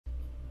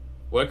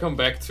Welcome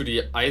back to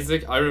the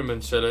Isaac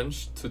Ironman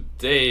challenge.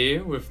 Today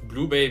with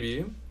Blue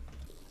Baby.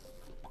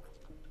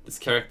 This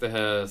character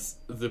has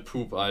the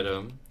poop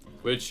item,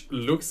 which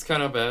looks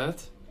kinda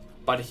bad,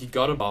 but he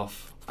got a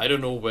buff. I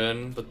don't know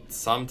when, but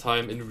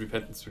sometime in the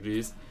Repentance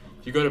release,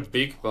 he got a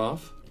big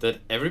buff that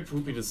every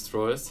poop he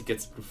destroys, he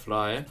gets Blue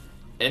Fly,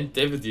 and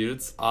Devil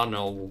Deals are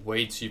now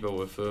way cheaper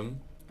with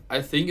him.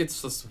 I think it's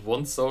just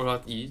 1 soul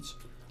heart each,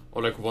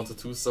 or like 1 to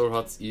 2 soul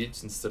hearts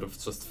each, instead of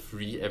just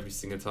 3 every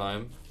single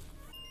time.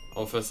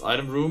 Our first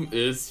item room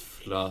is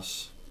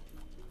Flush.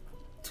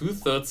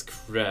 2/3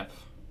 crap.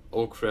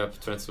 Oh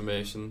crap,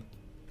 transformation.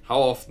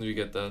 How often do we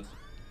get that?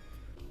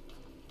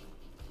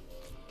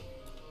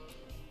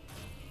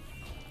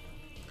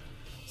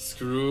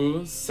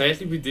 Screw.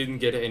 Sadly we didn't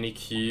get any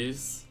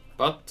keys,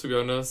 but to be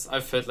honest, I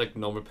felt like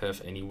normal path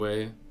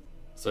anyway,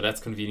 so that's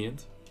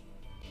convenient.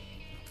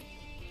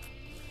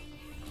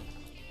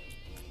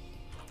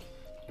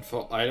 And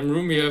for item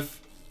room we have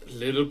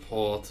Little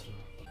Port.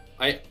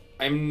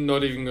 I'm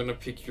not even gonna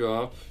pick you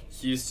up.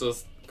 He's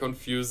just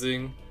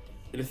confusing.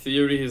 In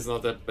theory he's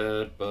not that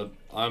bad, but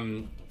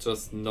I'm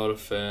just not a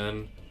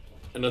fan.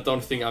 And I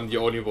don't think I'm the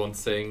only one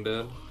saying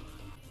that.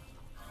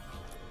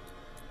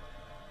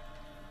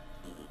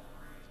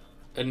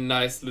 A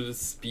nice little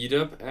speed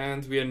up,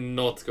 and we are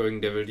not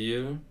going Devil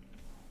Deal.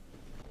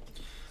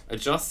 I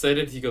just said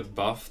that he got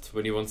buffed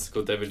when he wants to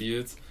go Devil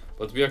Deals,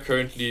 but we are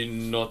currently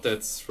not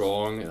that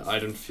strong. I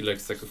don't feel like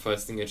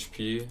sacrificing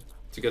HP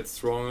to get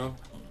stronger.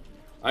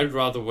 I'd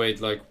rather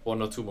wait like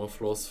 1 or 2 more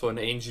floors for an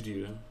Angel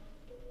Deal.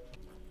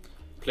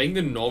 Playing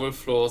the normal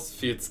floors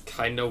feels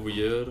kinda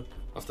weird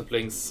after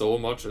playing so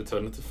much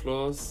alternative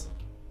floors.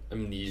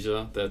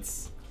 Amnesia,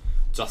 that's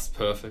just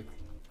perfect.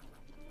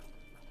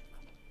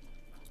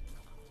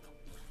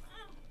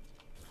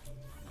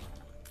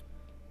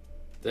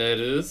 That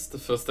is the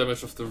first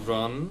damage of the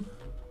run.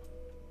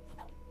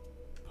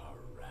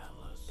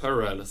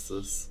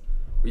 Paralysis.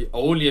 We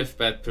only have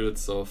bad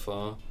pills so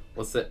far.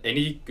 Was there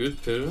any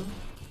good pill?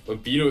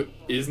 Bambino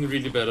isn't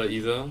really better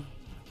either.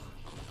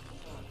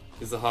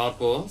 He's a hard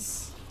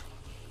boss.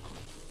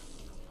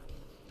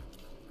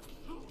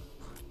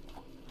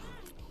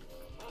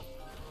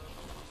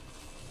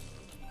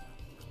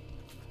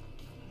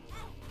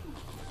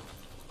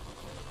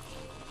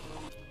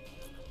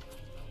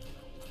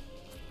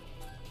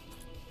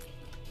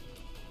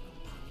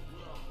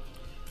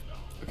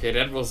 Okay,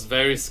 that was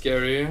very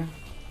scary.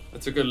 I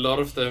took a lot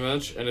of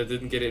damage and I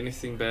didn't get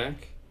anything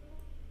back.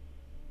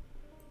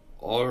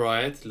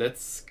 Alright,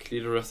 let's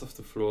clear the rest of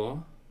the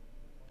floor.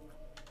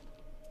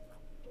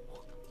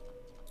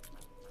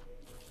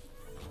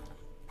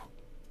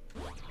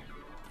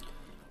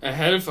 A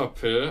health up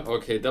pill.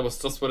 Okay, that was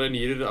just what I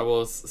needed. I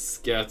was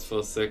scared for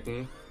a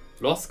second.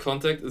 Lost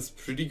contact is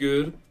pretty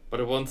good, but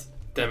I want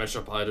damage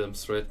up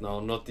items right now,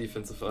 not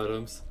defensive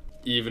items.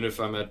 Even if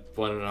I'm at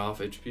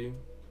 1.5 HP.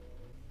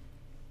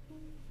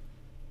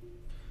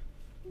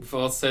 If I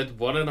was at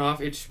 1.5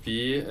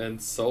 HP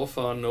and so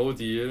far no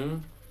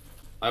deal,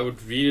 I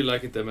would really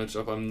like a damage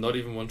up. I'm not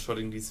even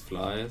one-shotting these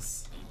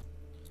flies.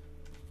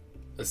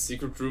 A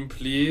secret room,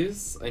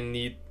 please. I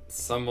need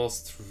some more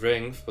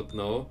strength, but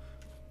no.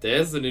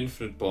 There's an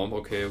infinite bomb.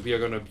 Okay, we are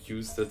gonna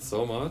abuse that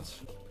so much,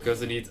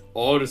 because I need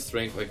all the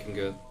strength I can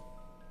get.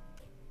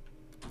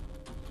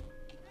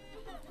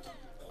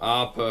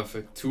 Ah,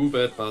 perfect. 2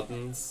 bad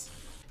buttons.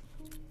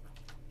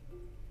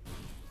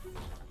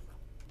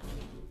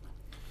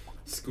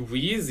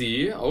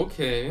 Squeezy,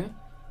 okay.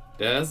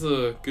 There's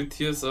a good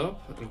tears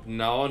up, and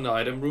now in the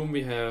item room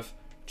we have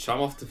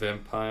Charm of the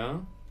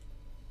Vampire.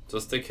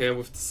 Just take care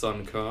with the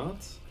Sun card.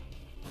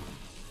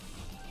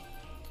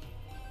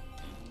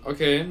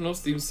 Okay, no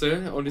Steam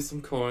sale, only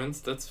some coins,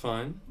 that's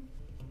fine.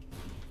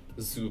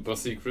 Super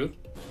secret.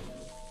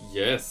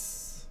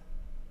 Yes.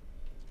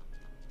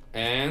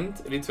 And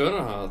an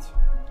Eternal Heart.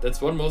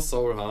 That's 1 more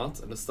Soul Heart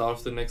and the start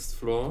of the next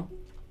floor.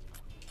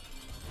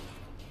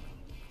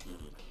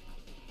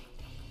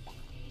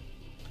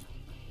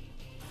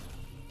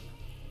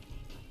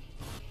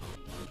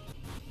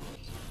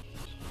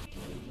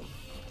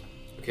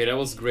 Okay, that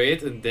was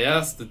great, and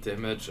there's the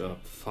damage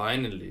up,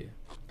 finally.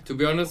 To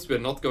be honest, we're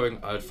not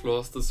going alt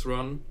floors this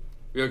run.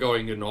 We are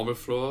going the normal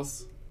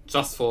floors,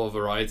 just for a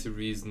variety of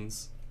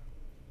reasons.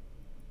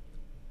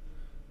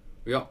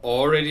 We are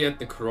already at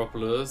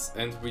Necropolis,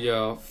 and we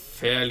are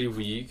fairly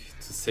weak,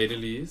 to say the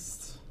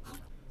least.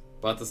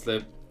 But this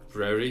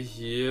library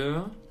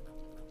here...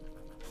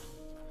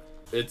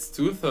 It's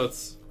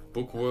 2/3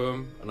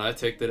 bookworm, and I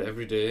take that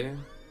every day.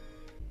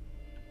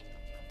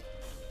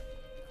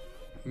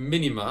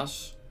 Mini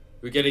Mush.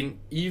 We're getting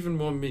even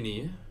more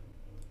mini.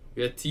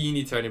 We are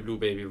teeny tiny Blue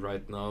Baby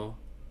right now.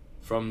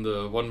 From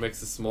the 1 max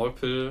small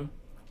pill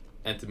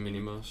and the Mini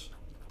Mush.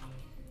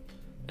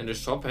 And the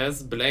shop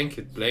has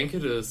Blanket.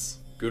 Blanket is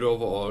good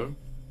overall.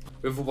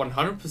 We have a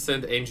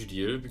 100% Angel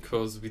Deal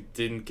because we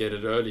didn't get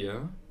it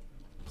earlier.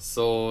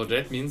 So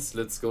that means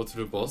let's go to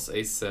the boss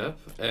ASAP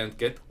and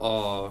get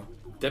our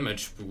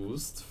damage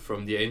boost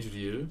from the Angel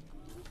Deal,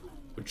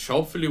 which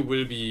hopefully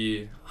will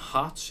be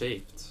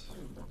heart-shaped.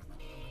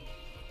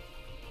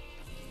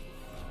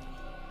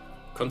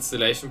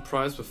 Constellation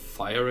prize with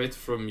fire rate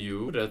from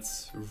you.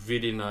 That's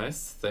really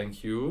nice.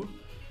 Thank you.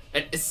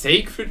 And a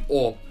sacred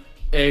orb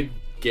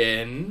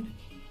again.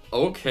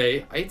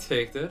 Okay, I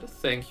take that.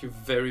 Thank you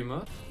very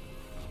much.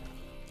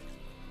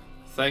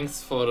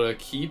 Thanks for the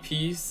key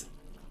piece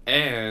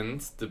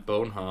and the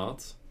bone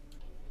heart.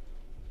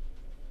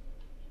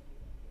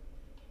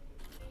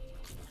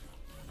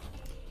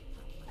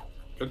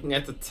 Looking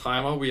at the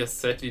timer, we are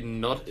sadly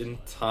not in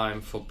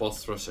time for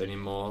boss rush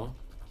anymore,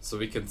 so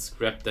we can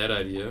scrap that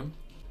idea.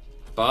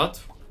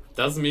 But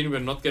doesn't mean we're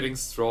not getting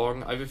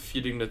strong. I have a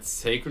feeling that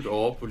Sacred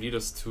Orb will lead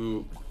us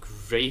to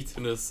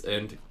greatness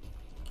and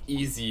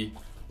easy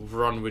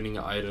run-winning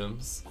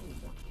items.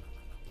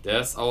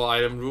 There's our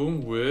item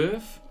room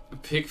with a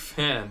big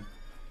fan.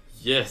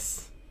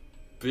 Yes,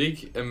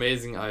 big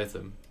amazing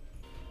item.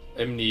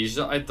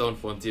 Amnesia, I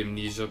don't want the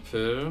amnesia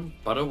pill,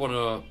 but I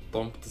wanna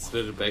bump this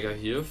little beggar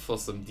here for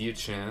some deal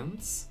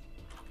chance.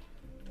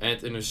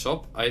 And in a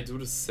shop I do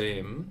the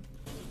same.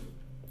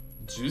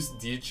 Juice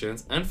deal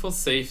chance, and for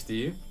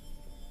safety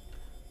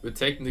we're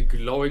taking the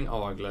glowing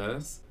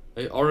hourglass.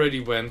 I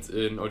already went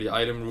in all the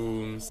item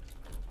rooms.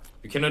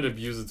 We cannot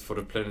abuse it for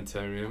the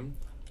planetarium,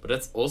 but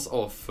that's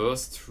also our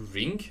first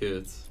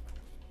trinket.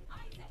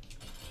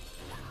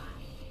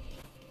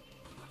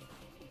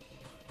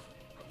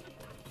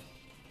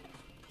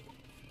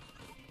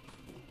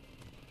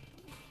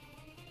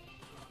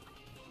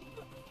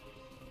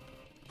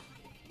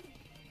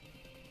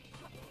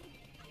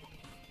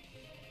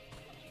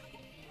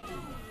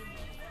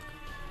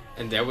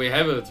 And there we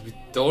have it. We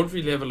don't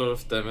really have a lot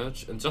of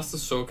damage, and just to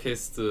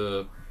showcase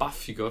the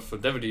buff you got for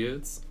Devil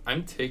Deals,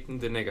 I'm taking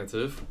the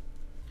negative.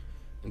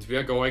 And we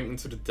are going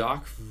into the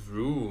dark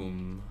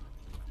room.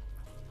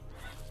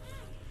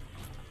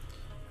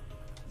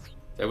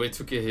 There we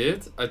took a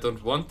hit. I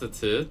don't want that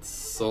hit,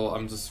 so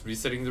I'm just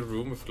resetting the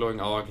room with glowing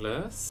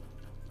hourglass.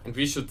 And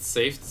we should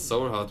save the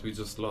soul heart we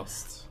just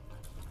lost.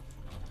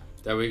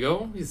 There we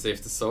go, we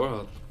saved the soul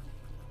heart.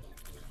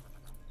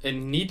 A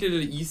neat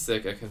little Easter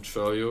egg I can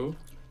show you.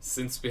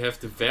 Since we have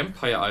the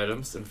vampire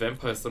items and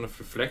vampires don't have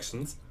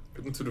reflections,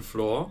 looking to the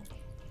floor.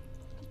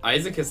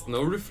 Isaac has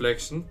no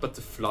reflection, but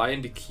the fly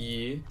and the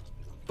key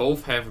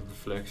both have a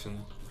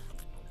reflection.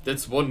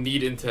 That's one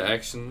neat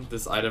interaction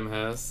this item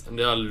has, and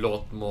there are a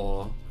lot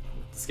more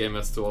this game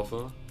has to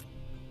offer.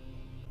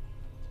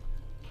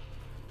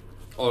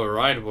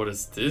 Alright, what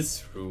is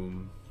this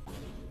room?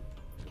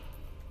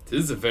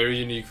 This is a very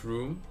unique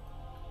room.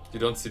 You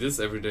don't see this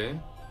every day.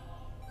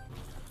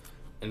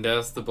 And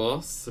there's the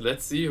boss. So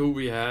let's see who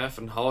we have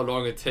and how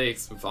long it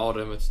takes with our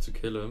damage to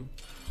kill him.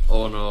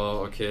 Oh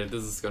no, okay,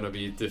 this is gonna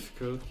be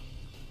difficult.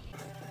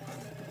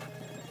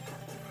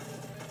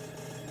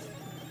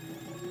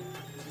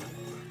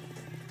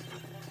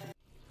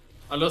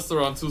 I lost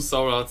around 2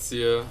 soul hearts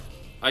here.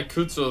 I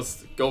could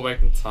just go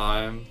back in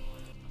time.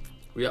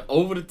 We are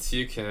over the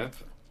tier cap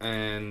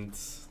and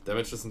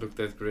damage doesn't look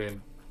that great.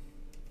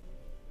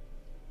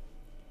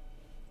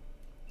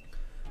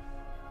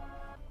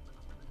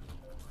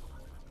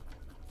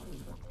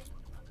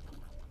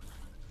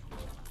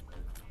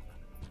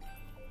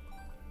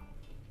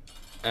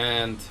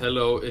 And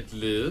hello, it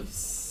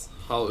lives.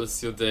 How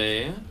is your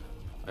day?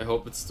 I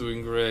hope it's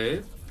doing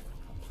great.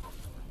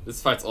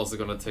 This fight's also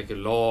gonna take a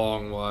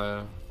long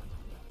while.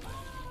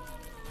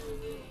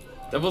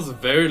 That was a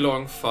very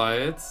long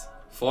fight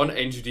for an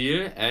angel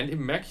deal and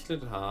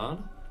immaculate heart.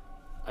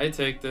 I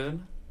take that.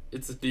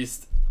 It's at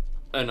least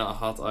a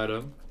heart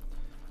item.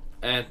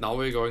 And now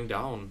we're going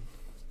down.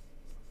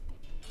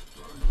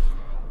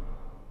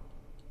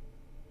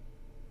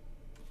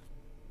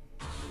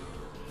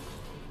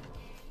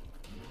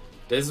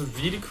 There's a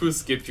really cool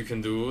skip you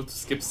can do to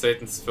skip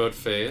Satan's third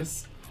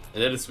phase,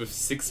 and that is with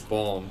 6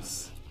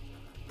 bombs.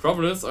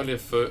 Problem is, only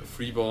have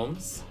 3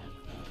 bombs.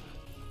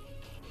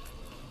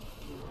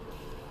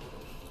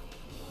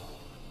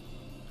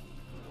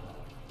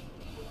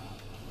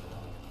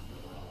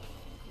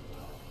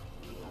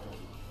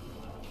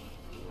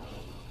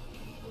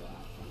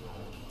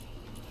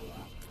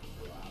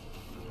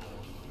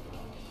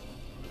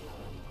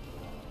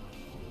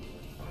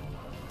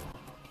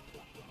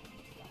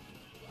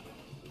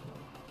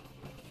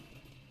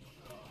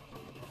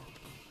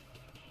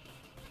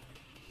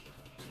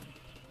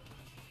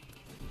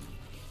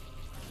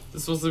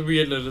 This was a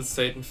weird little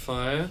Satan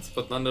fight,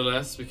 but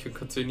nonetheless we can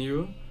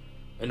continue.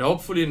 And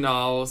hopefully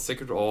now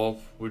Sacred Orb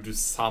will do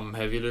some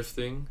heavy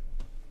lifting.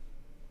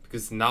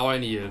 Because now I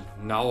need it,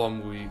 now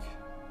I'm weak.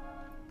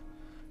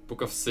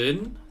 Book of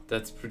Sin,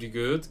 that's pretty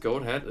good.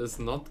 Goat Head is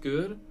not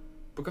good.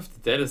 Book of the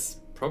Dead is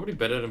probably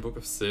better than Book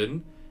of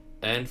Sin.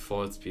 And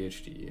for its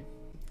PhD.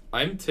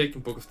 I'm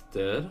taking Book of the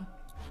Dead.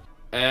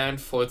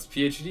 And for its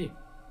PhD.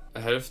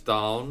 A health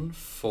down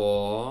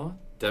for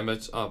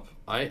damage up.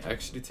 I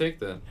actually take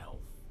that.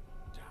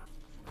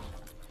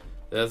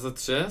 There's a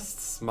chest,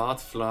 smart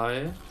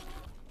fly.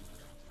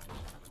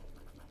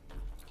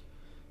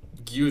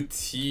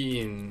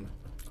 Guillotine.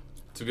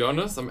 To be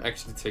honest, I'm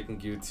actually taking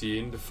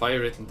Guillotine. The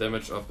fire rate and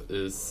damage up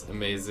is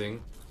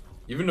amazing.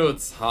 Even though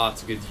it's hard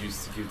to get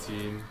used to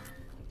Guillotine.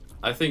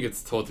 I think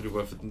it's totally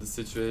worth it in this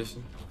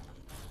situation.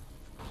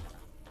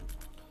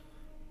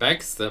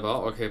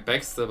 Backstabber, okay,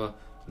 Backstabber.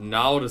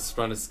 Now this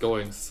run is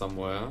going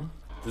somewhere.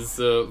 This is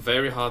a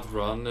very hard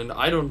run, and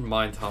I don't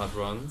mind hard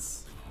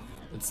runs.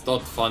 It's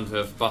not fun to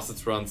have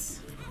busted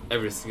runs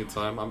every single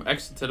time. I'm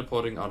actually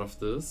teleporting out of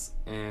this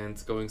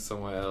and going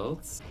somewhere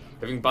else.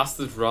 Having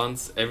busted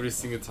runs every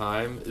single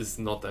time is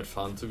not that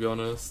fun, to be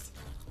honest.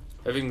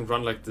 Having a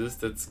run like this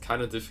that's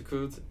kind of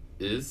difficult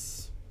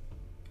is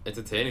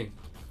entertaining.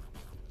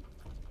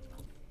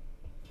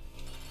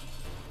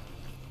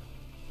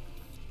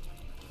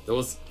 There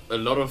was a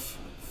lot of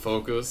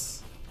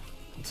focus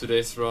in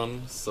today's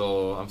run,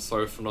 so I'm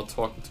sorry for not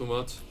talking too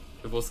much.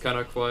 It was kind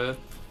of quiet.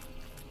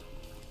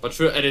 But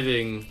sure,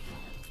 editing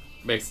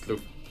makes it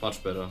look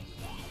much better.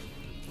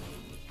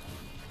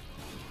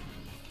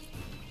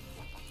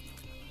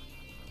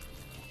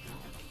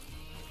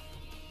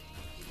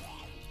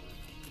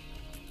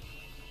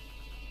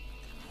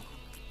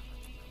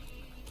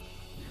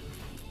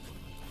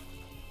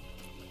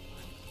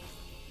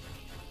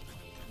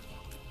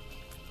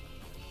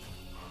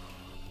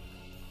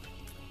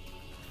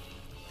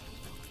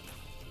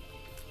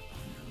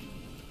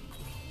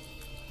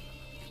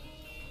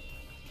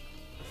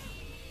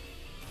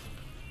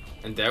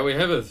 And there we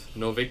have it.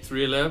 No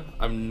victory lap.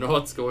 I'm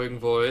not going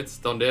void.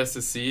 Down there's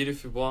the seed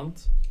if you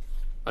want.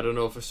 I don't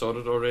know if I showed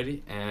it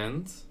already.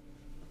 And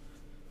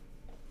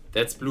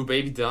that's Blue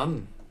Baby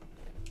done.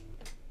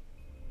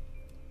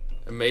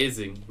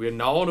 Amazing. We are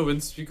now on a win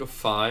streak of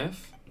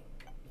 5.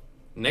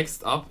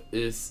 Next up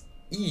is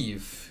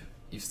Eve.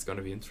 Eve's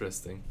gonna be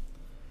interesting.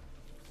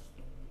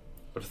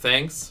 But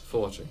thanks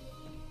for watching.